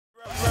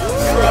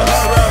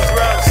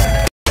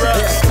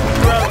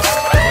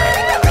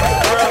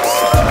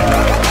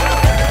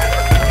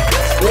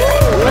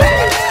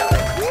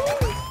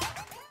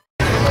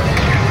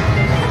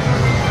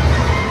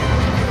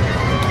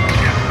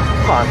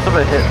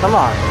Come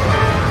on.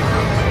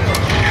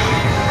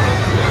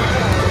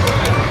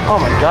 Oh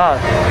my god.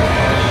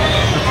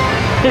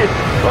 You're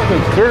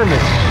fucking kidding me.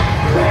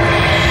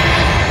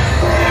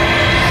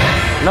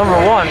 Number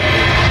one.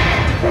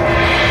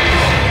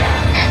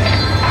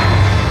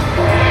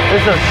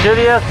 There's some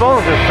shitty ass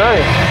bonus, I'll tell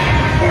you.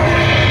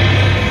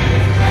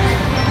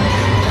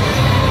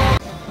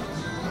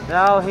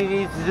 Now he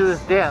needs to do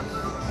this dance.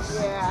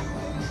 Yeah.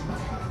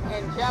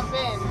 And jump in.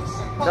 And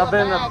pull Jump the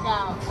in bag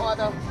out. Or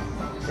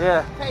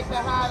yeah. take the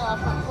hat off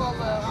and pull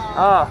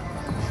the...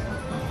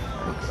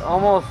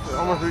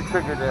 Almost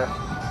re-triggered there.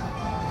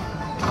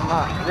 Come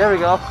on. There we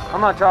go.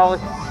 Come on, Charlie.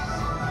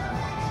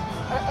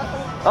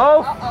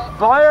 Oh,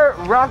 fire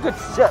rocket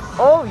ship.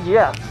 Oh,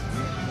 yeah.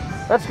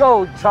 Let's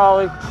go,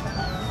 Charlie.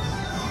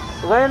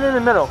 Land in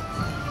the middle.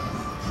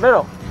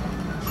 Middle.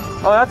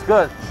 Oh, that's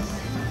good.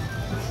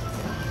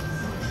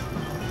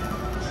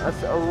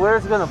 That's,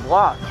 where's it going to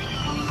block?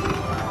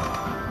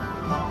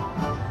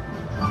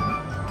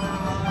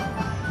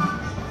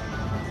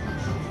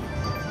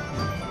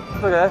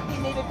 Okay. He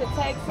needed to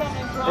take some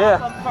and drop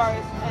them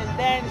first, and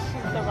then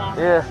shoot the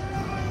rocket. Yeah.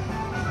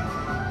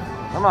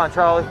 Come on,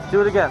 Charlie.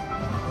 Do it again.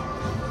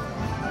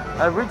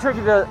 I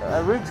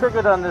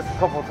re-triggered on this a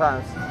couple of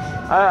times.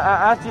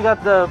 I actually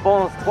got the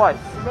bonus twice.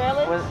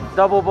 Really? With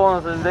double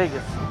bonus in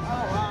Vegas. Oh,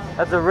 wow.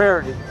 That's a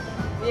rarity.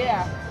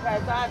 Yeah,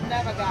 because I've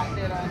never gotten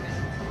it on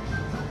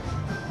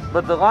it.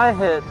 But the line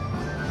hit,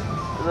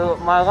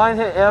 my line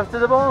hit after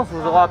the bonus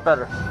was a lot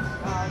better.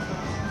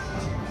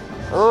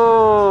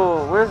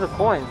 Oh, where's the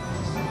coins?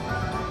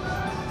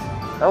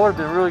 That would have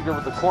been really good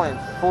with the coins.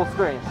 Full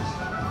screen.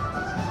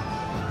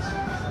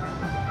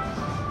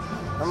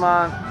 Come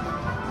on.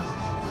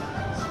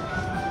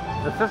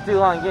 It's a 50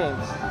 line game.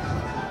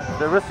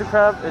 The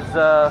Aristocrat is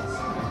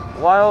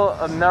Wild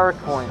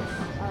Americoins.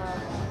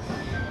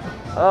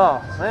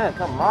 Oh man,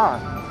 come on.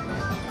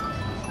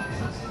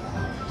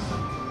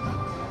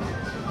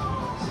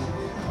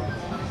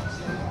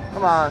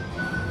 Come on.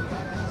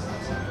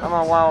 Come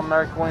on, Wild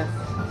Americoins.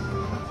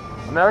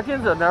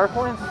 Americans?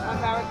 Americoins?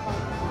 Americoins.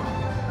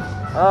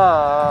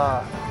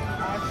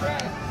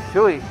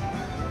 Chewy.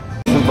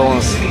 Some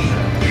bonus.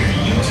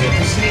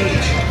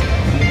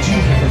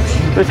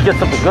 Let's get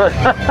something good.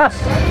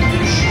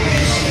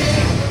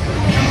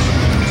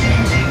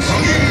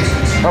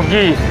 Oh,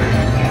 geez.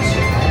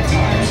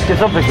 Get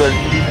something good.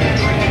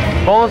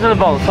 Bonus in the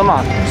bonus, come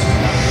on.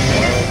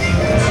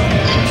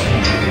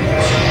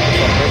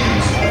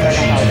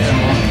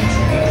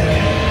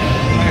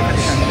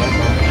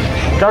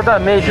 Start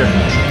that major.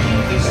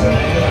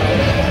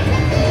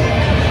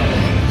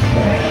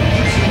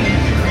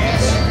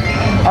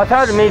 I've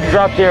had a major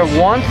drop there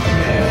once.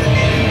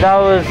 That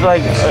was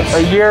like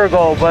a year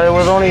ago, but it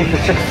was only for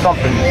 6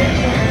 something.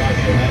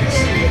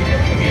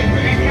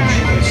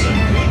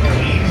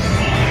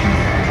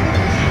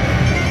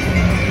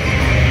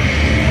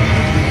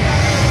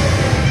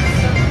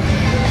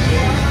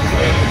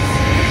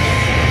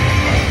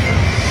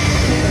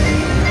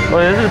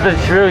 Well, this has been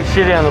really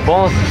shitty on the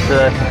bonuses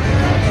today.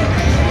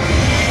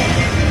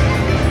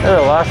 This is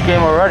the last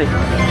game already.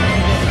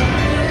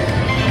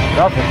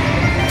 Nothing.